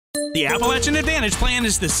The Appalachian Advantage plan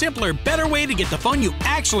is the simpler, better way to get the phone you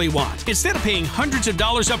actually want. Instead of paying hundreds of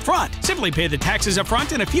dollars up front, simply pay the taxes up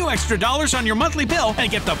front and a few extra dollars on your monthly bill and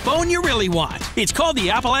get the phone you really want. It's called the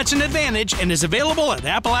Appalachian Advantage and is available at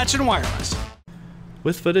Appalachian Wireless.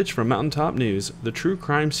 With footage from Mountaintop News, the true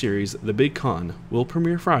crime series The Big Conn will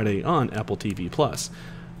premiere Friday on Apple TV+.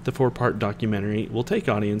 The 4-part documentary will take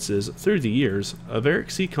audiences through the years of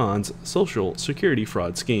Eric C. Conn's social security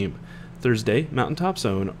fraud scheme. Thursday, Mountaintop's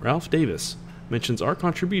own Ralph Davis mentions our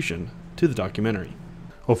contribution to the documentary.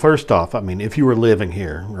 Well, first off, I mean, if you were living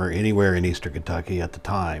here or anywhere in Eastern Kentucky at the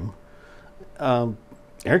time,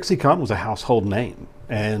 Eric C. Conn was a household name,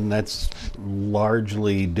 and that's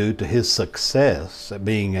largely due to his success at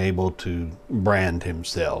being able to brand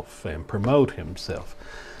himself and promote himself.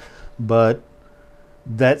 But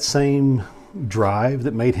that same drive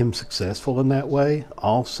that made him successful in that way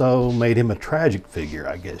also made him a tragic figure,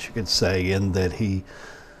 I guess you could say, in that he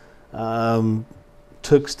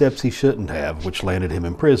took steps he shouldn't have, which landed him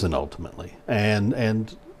in prison ultimately.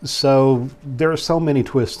 And so there are so many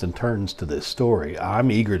twists and turns to this story.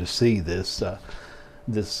 I'm eager to see this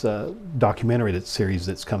documentary, that series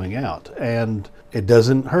that's coming out. And it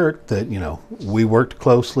doesn't hurt that, you know, we worked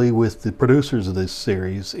closely with the producers of this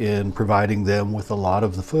series in providing them with a lot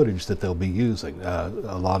of the footage that they'll be using.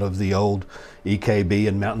 A lot of the old EKB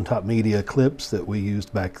and Mountaintop Media clips that we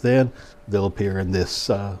used back then, they'll appear in this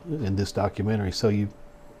documentary. So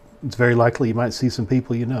it's very likely you might see some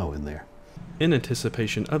people you know in there. In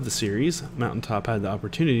anticipation of the series, Mountaintop had the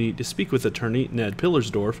opportunity to speak with attorney Ned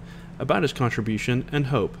Pillersdorf about his contribution and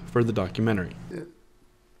hope for the documentary.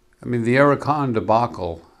 I mean, the Eric Conn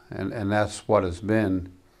debacle, and that's what it's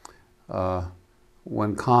been,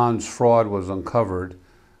 when Conn's fraud was uncovered,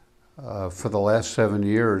 for the last 7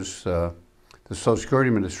 years, the Social Security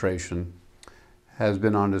Administration has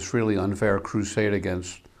been on this really unfair crusade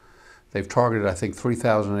against, they've targeted, I think,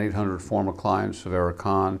 3,800 former clients of Eric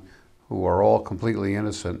Conn, who are all completely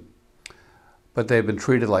innocent, but they've been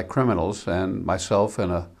treated like criminals, and myself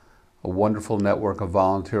and a wonderful network of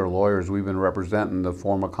volunteer lawyers, we've been representing the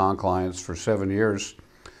former Conn clients for 7 years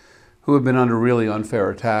who have been under really unfair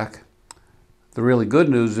attack. The really good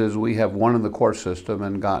news is we have won in the court system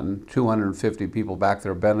and gotten 250 people back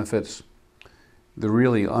their benefits. The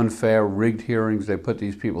really unfair, rigged hearings they put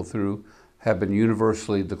these people through have been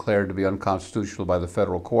universally declared to be unconstitutional by the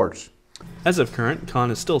federal courts. As of current, Conn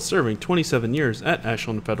is still serving 27 years at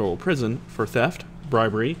Ashland Federal Prison for theft,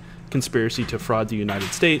 bribery, conspiracy to fraud the United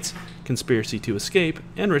States, conspiracy to escape,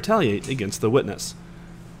 and retaliate against the witness.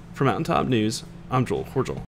 For Mountaintop News, I'm Joel Cordial.